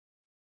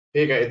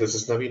Hey guys, this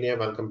is Naveen here.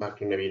 Welcome back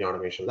to Naveen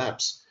Automation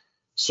Labs.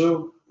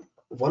 So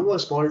one more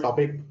small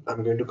topic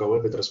I'm going to cover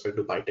with respect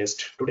to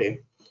PyTest today,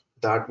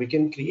 that we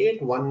can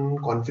create one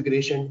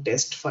configuration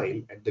test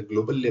file at the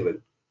global level,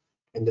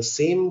 and the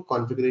same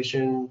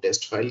configuration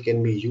test file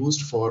can be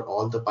used for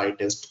all the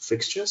PyTest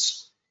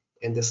fixtures,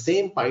 and the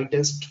same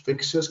PyTest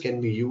fixtures can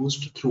be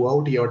used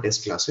throughout your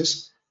test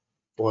classes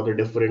for the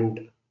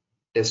different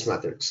test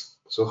methods.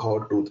 So how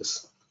to do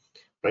this?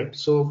 Right?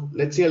 So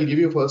let's say I'll give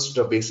you first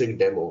a basic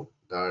demo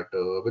that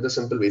with a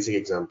simple basic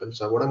example.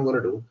 So what I'm going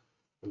to do,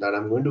 that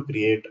I'm going to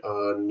create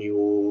a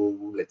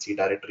new, let's see,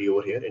 directory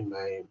over here in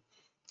my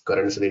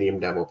current Selenium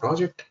demo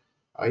project.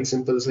 I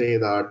simply say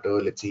that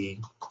let's see,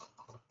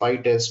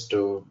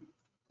 PyTest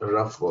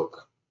rough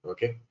work,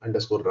 okay,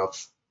 underscore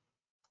rough.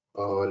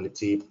 Let's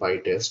see,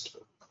 PyTest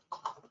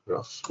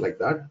rough, like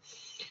that.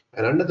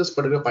 And under this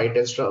particular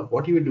PyTest rough,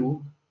 what you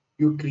do,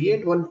 you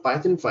create one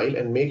Python file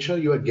and make sure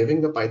you are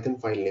giving the Python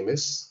file name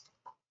is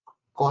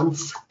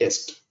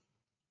Conftest.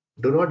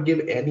 Do not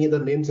give any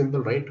other name,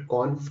 simple, right?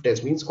 Conf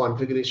test means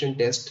configuration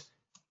test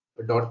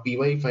dot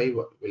py file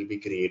will be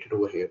created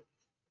over here.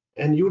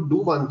 And you do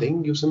one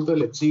thing, you simple,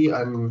 let's see,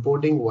 I'm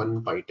importing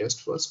one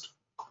PyTest first.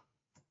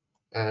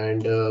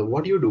 And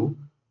what you do,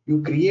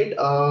 you create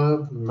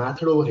a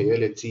method over here.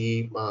 Let's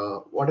see,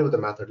 whatever the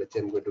method, let's say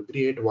I'm going to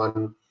create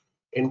one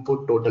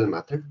input total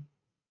method.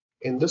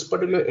 In this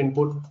particular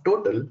input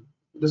total,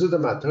 this is the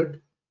method,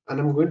 and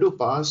I'm going to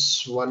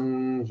pass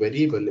one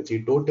variable, let's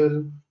see,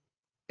 total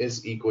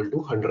is equal to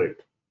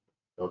 100.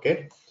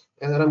 Okay,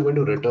 and then I'm going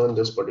to return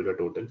this particular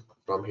total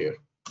from here,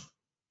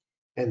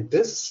 and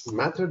this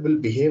method will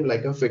behave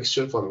like a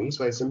fixture for me.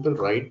 So I simply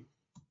write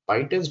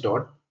pytest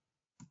dot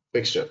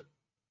fixture.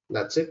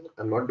 That's it.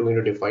 I'm not going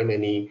to define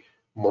any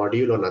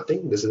module or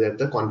nothing. This is at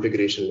the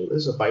configuration level.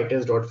 So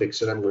pytest dot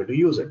fixture, I'm going to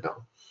use it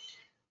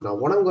now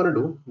what I'm going to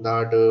do,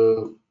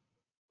 that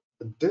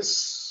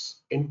this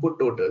input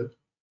total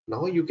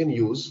now you can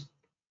use,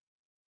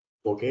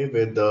 okay,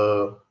 with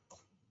the,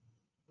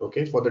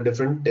 okay, for the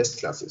different test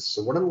classes.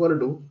 So what I'm going to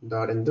do,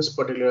 that in this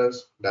particular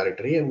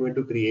directory I'm going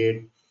to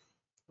create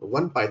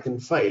one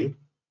Python file.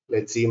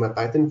 Let's see, my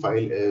Python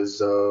file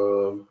is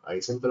I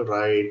simple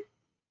write,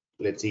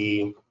 let's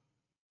see,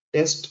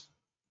 test,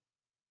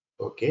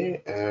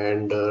 okay,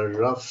 and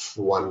rough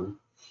one,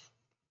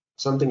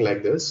 something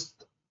like this.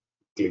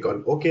 Click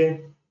on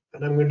OK,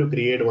 and I'm going to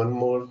create one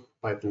more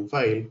Python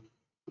file.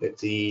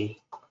 Let's see,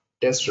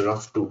 test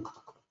rough 2.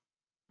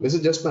 This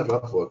is just my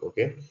rough work,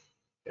 okay.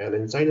 And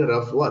inside the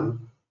rough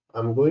one,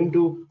 I'm going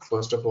to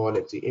first of all,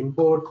 let's see,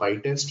 import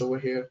PyTest over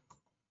here.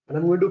 And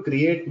I'm going to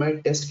create my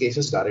test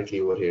cases directly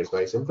over here. So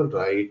I simply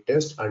write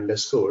test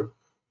underscore,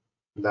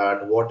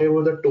 that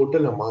whatever the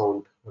total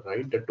amount,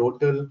 right, the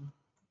total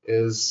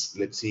is,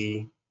 let's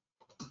see,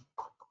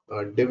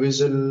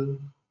 divisible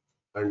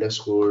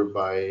underscore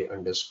by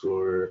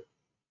underscore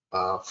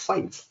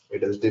 5.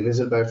 It is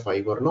divisible by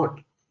 5 or not.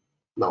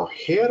 Now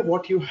here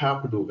what you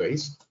have to do,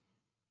 guys,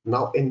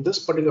 now in this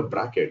particular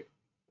bracket,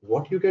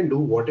 what you can do,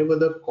 whatever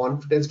the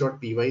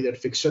confidence.py, that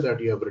fixture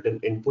that you have written,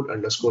 input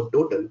underscore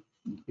total,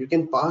 you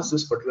can pass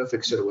this particular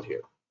fixture over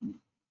here.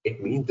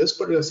 It means this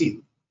particular,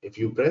 see, if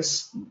you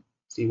press,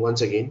 see,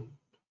 once again,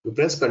 you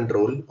press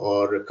control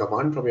or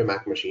command from your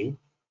Mac machine,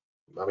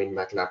 I mean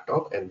Mac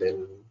laptop, and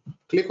then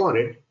click on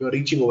it, you're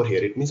reaching over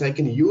here. It means I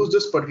can use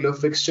this particular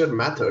fixture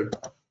method,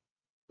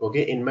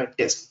 okay, in my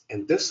test.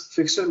 And this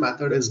fixture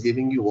method is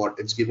giving you what?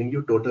 It's giving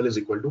you total is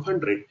equal to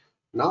 100.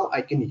 Now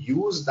I can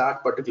use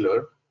that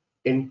particular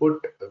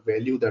input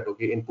value, that,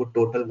 okay, input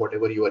total,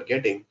 whatever you are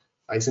getting,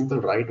 I simply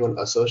write one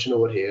assertion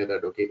over here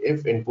that, okay,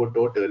 if input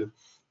total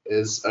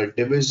is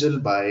divisible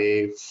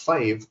by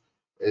 5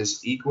 is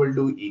equal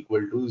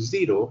to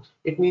 0,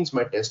 it means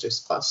my test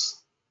is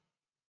pass.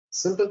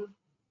 Simple.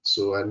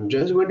 So I'm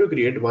just going to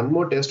create one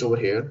more test over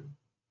here.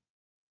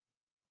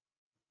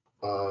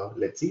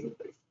 Let's see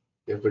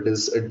if it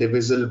is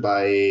divisible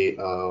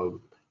by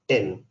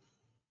 10.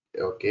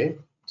 Okay,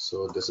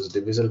 so this is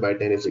divisible by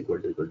 10 is equal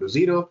to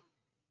 0.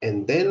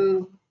 And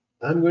then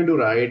I'm going to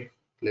write,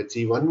 let's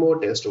see, one more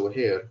test over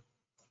here.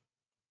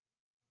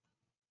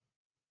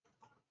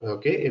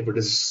 Okay, if it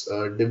is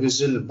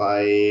divisible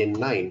by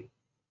 9,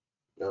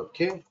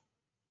 okay,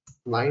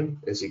 9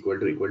 is equal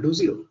to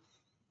 0,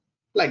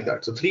 like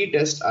that. So 3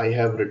 tests I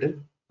have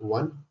written,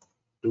 1,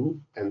 2,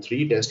 and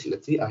 3 tests,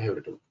 let's see, I have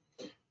written.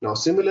 Now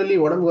similarly,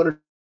 what I'm going to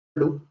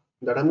do,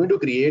 that I'm going to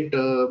create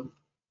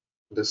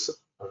this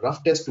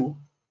rough test 2,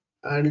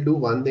 and do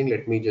one thing.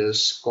 Let me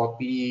just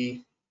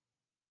copy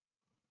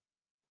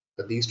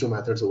these two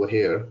methods over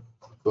here.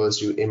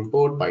 First you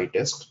import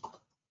PyTest,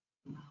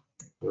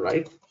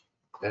 right,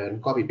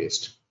 and copy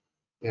paste.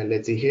 And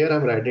let's see, here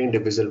I'm writing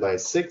divisible by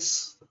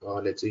 6.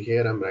 Let's see,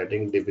 here I'm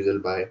writing divisible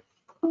by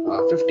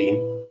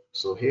 15.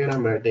 So here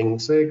I'm writing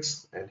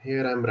 6, and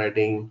here I'm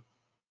writing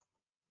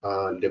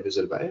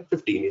divisible by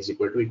 15 is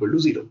equal to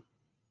 0.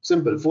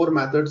 Simple. 4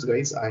 methods,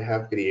 guys, I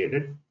have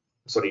created.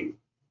 Sorry,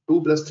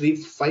 2 plus 3,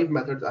 5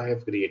 methods I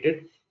have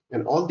created,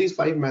 and all these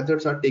 5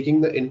 methods are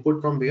taking the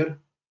input from where?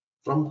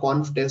 From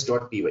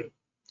conftest.py.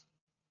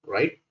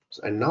 right?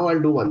 And now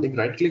I'll do one thing,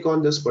 right click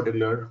on this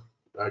particular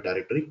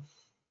directory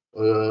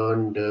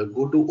and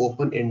go to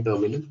open in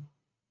terminal.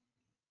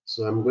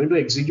 So I'm going to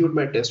execute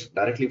my test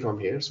directly from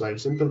here. So I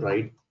simply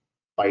write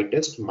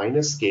pytest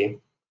 -k.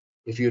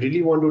 If you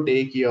really want to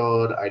take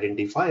your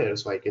identifier,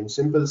 so I can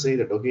simply say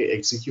that, okay,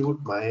 execute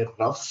my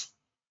rough,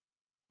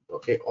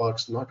 okay, or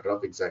it's not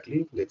rough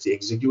exactly. Let's say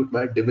execute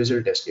my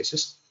divisional test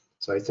cases.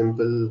 So I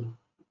simple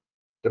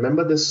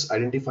remember this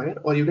identifier,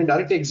 or you can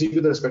directly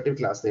execute the respective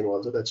class name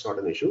also. That's not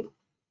an issue.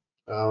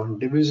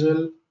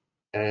 Divisional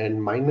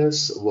and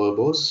minus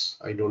verbose.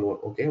 I don't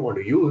want, okay, I want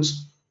to use,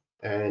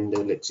 and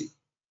let's see.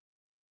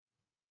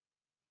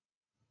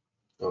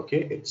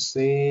 Okay, it's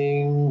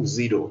saying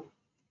 0.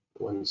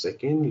 1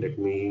 second, let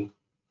me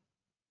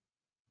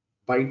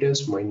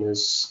pytest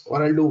minus,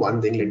 or I'll do one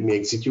thing, let me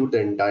execute the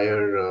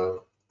entire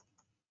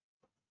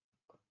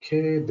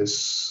okay, this,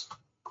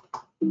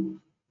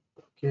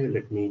 okay,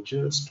 let me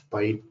just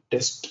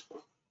pytest,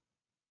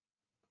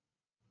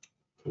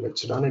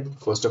 let's run it.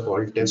 First of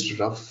all, test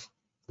rough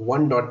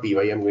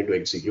 1.py I'm going to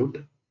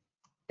execute,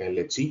 and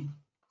let's see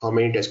how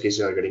many test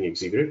cases are getting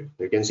executed.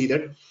 You can see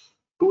that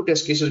 2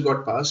 test cases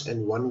got passed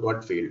and 1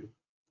 got failed,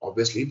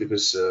 obviously,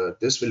 because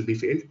this will be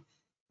failed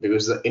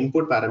because the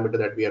input parameter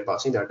that we are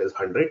passing, that is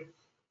 100,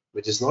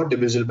 which is not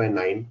divisible by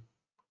 9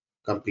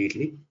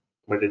 completely,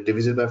 but it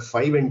divisible by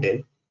 5 and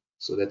 10.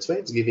 So that's why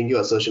it's giving you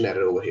assertion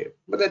error over here,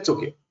 but that's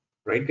okay,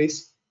 right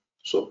guys?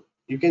 So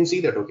you can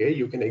see that, okay,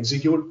 you can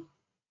execute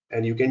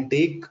and you can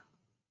take,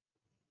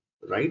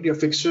 right, your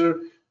fixture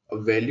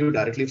value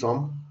directly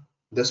from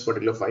this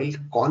particular file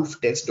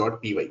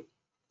conftest.py.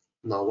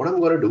 Now what I'm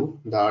going to do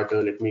that,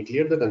 let me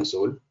clear the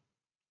console,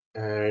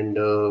 and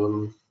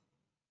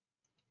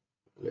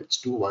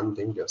let's do one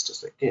thing, just a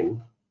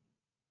second.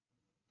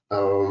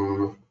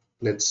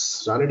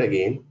 Let's run it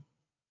again.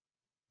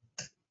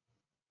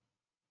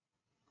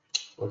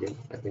 Okay,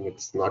 I think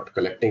it's not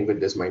collecting with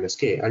this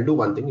 -k. I'll do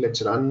one thing.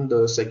 Let's run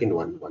the second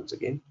one once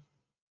again.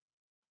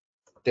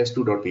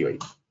 Test2.py.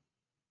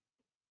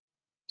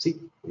 See,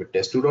 with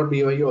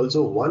test2.py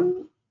also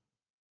one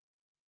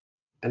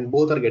and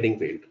both are getting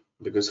failed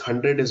because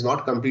 100 is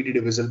not completely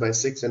divisible by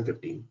 6 and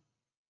 15,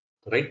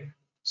 right?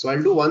 So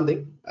I'll do one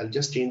thing. I'll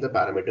just change the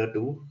parameter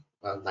to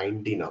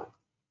 90 now.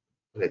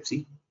 Let's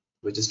see,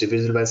 which is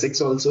divisible by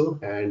 6 also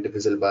and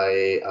divisible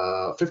by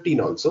 15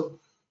 also.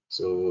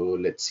 So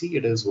let's see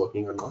it is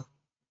working or not.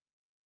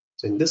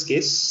 So in this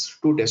case,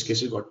 2 test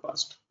cases got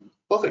passed.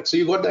 Perfect. So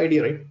you got the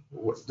idea, right?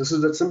 This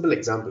is a simple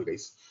example,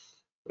 guys.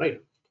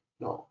 Right.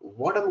 Now,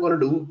 what I'm going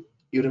to do,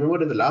 you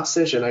remember in the last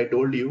session, I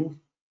told you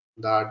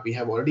that we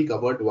have already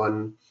covered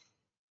one,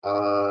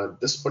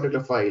 this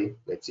particular file,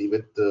 let's see,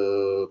 with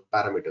the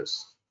parameters.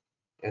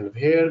 And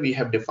here we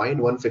have defined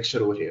one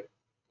fixture over here.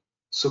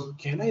 So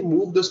can I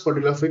move this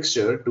particular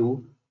fixture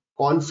to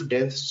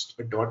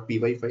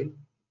conftest.py file?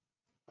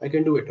 I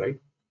can do it, right?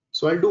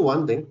 So I'll do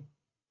one thing,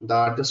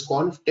 that this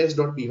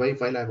conftest.py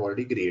file I've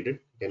already created.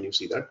 Can you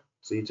see that?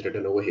 See, it's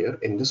written over here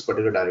in this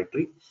particular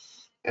directory,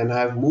 and I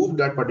have moved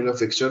that particular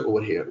fixture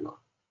over here now.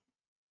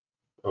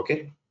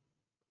 Okay.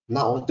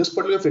 Now this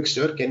particular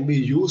fixture can be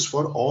used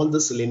for all the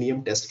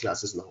Selenium test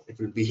classes. Now it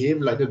will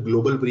behave like a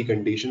global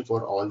precondition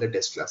for all the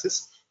test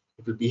classes.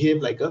 It will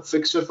behave like a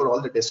fixture for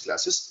all the test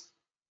classes.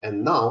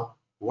 And now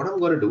what I'm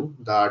going to do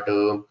that,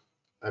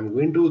 I'm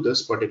going to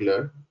this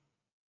particular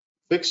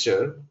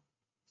fixture,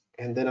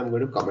 and then I'm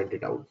going to comment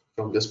it out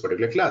from this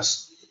particular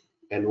class.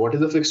 And what is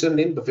the fixture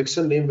name? The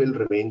fixture name will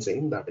remain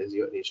same. That is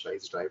your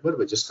initialized driver,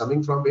 which is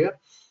coming from where?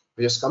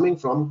 Which is coming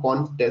from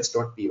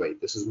conftest.py.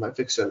 This is my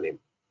fixture name.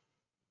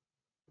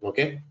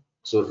 Okay.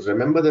 So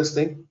remember this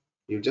thing.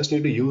 You just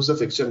need to use the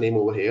fixture name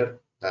over here.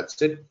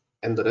 That's it.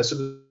 And the rest of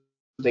the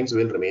things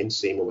will remain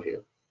same over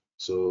here.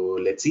 So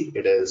let's see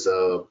it is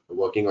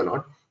working or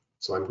not.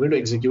 So I'm going to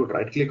execute,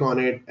 right click on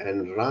it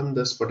and run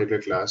this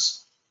particular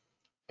class.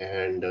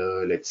 And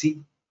let's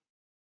see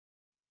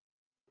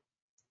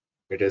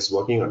it is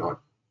working or not.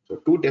 So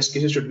 2 test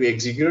cases should be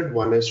executed.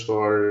 One is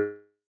for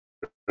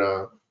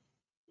uh,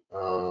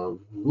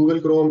 Google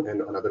Chrome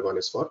and another one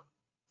is for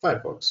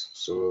Firefox.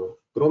 So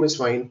Chrome is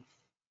fine,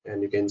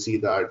 and you can see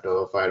that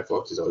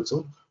Firefox is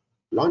also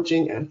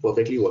launching and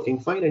perfectly working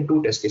fine, and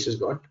 2 test cases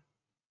got,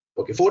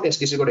 okay, 4 test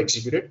cases got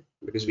executed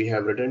because we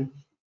have written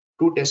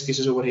 2 test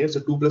cases over here.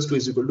 So 2 plus 2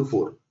 is equal to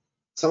 4.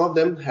 Some of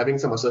them having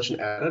some assertion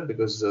error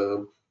because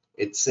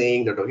it's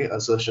saying that, okay,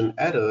 assertion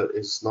error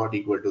is not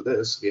equal to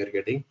this. We are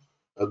getting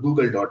a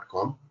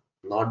google.com,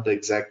 not the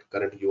exact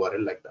current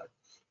URL like that.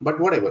 But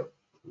whatever,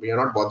 we are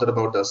not bothered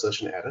about the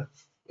assertion error.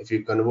 If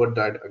you convert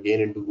that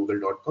again into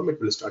google.com, it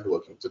will start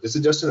working. So this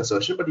is just an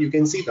assertion, but you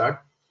can see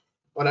that.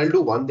 Well, I'll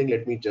do one thing.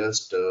 Let me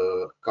just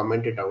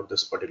comment it out,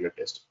 this particular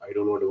test. I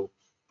don't want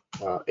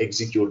to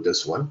execute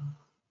this one.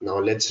 Now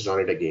let's run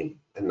it again.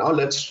 And now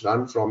let's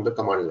run from the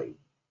command line.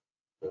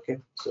 Okay,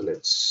 so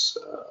let's,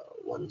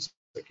 1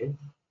 second.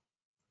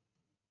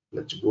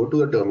 Let's go to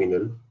the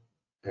terminal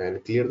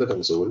and clear the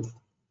console.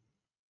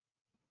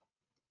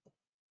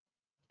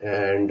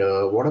 And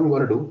what I'm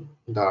going to do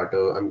that,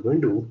 I'm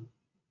going to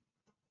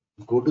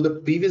go to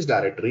the previous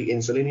directory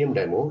in Selenium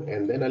demo,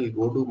 and then I'll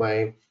go to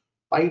my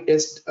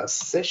PyTest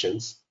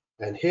sessions,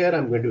 and here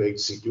I'm going to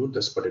execute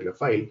this particular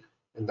file,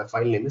 and the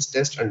file name is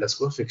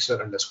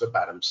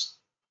test_fixture_params.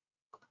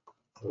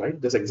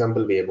 Right, this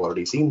example we have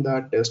already seen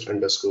that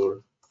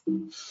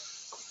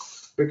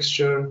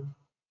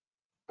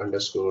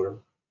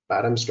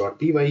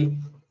test_fixture_params.py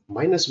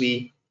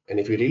 -v, and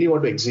if you really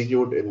want to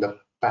execute in the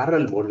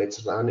parallel mode,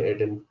 let's run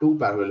it in two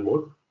parallel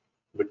mode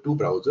with two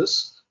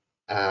browsers,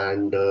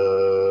 and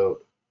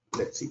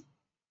let's see.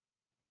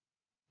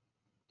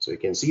 So you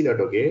can see that,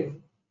 okay,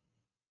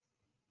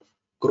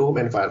 Chrome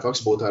and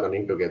Firefox both are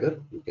running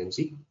together. You can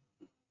see,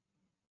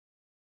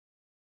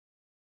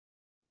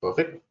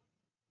 perfect.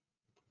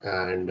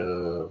 And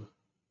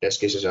test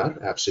cases are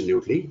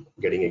absolutely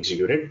getting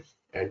executed,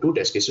 and two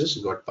test cases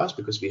got passed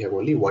because we have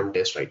only one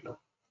test right now.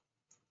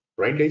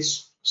 Right,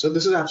 guys? So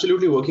this is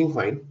absolutely working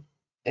fine.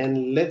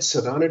 And let's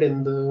run it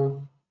in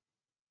the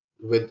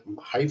with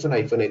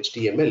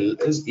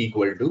 --HTML is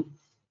equal to,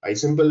 I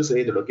simple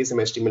say that, okay, some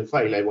HTML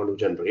file I want to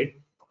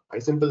generate. I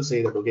simple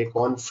say that, okay,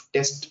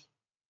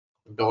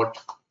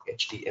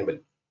 Conftest.html.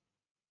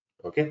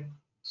 Okay,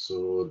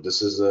 so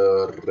this is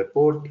a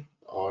report,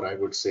 or I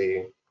would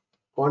say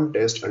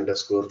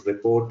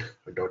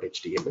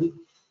contest_report.html.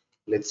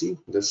 Let's see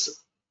this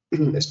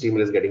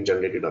HTML is getting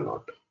generated or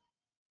not.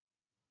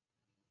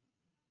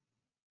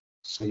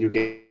 So you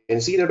can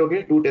see that,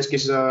 okay, two test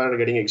cases are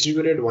getting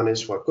executed. One is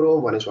for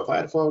Chrome, one is for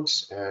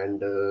Firefox, and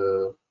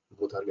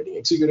both are getting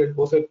executed.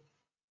 Perfect.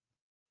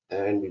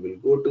 And we will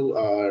go to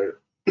our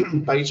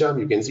PyCharm.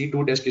 You can see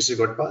two test cases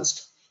got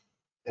passed,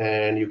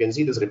 and you can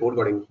see this report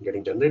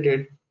getting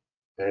generated.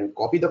 And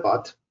copy the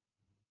path,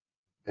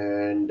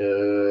 and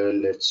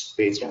let's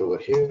paste it over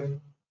here.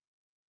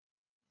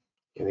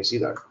 Can you see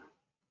that?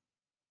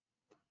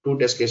 Two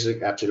test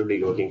cases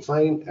absolutely working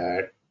fine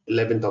at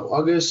 11th of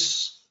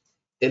August,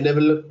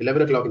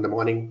 11 o'clock in the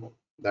morning,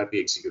 that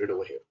we executed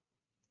over here.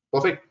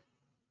 Perfect.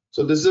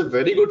 So this is a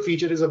very good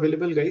feature is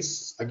available,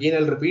 guys. Again,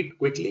 I'll repeat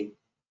quickly,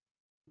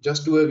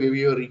 just to give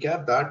you a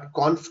recap, that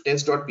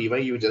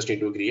conftest.py you just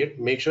need to create.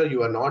 Make sure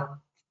you are not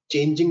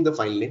changing the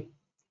file name.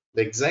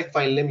 The exact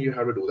file name you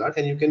have to do that,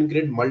 and you can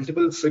create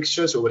multiple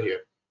fixtures over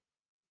here.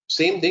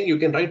 Same thing, you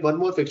can write one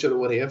more fixture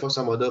over here for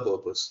some other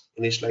purpose,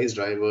 initialize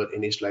driver,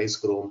 initialize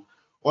Chrome,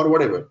 or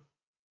whatever,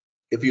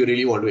 if you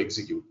really want to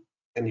execute.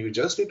 And you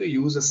just need to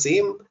use the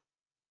same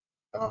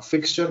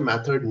fixture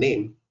method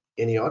name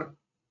in your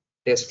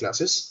test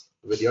classes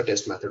with your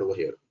test method over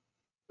here,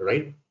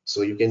 right?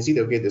 So you can see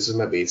that, okay, this is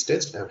my base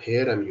test, and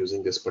here I'm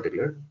using this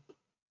particular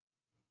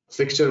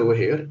fixture over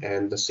here,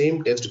 and the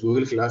same test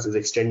Google class is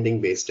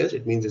extending base test.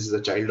 It means this is a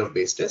child of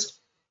base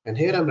test, and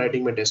here I'm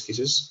writing my test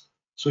cases.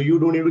 So you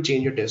don't need to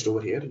change your test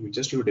over here. You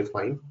just need to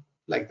define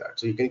like that.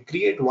 So you can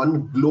create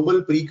one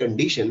global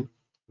precondition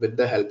with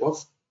the help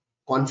of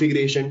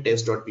configuration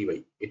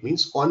test.py. It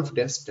means conf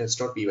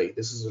test.py.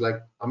 This is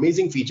like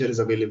amazing feature is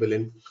available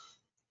in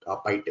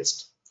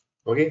PyTest.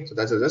 Okay, so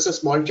that's just a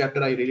small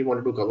chapter I really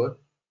wanted to cover.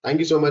 Thank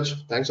you so much.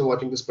 Thanks for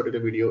watching this particular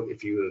video.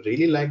 If you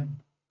really like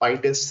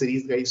PyTest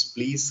series, guys,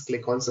 please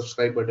click on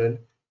subscribe button,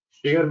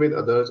 share with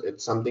others.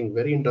 It's something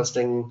very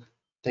interesting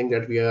thing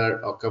that we are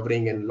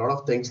covering, and a lot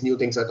of things, new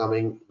things are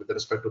coming with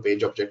respect to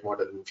page object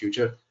model in the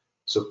future.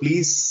 So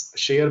please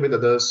share with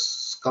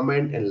others,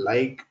 comment and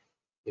like.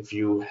 If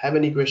you have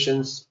any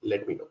questions,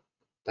 let me know.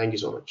 Thank you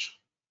so much.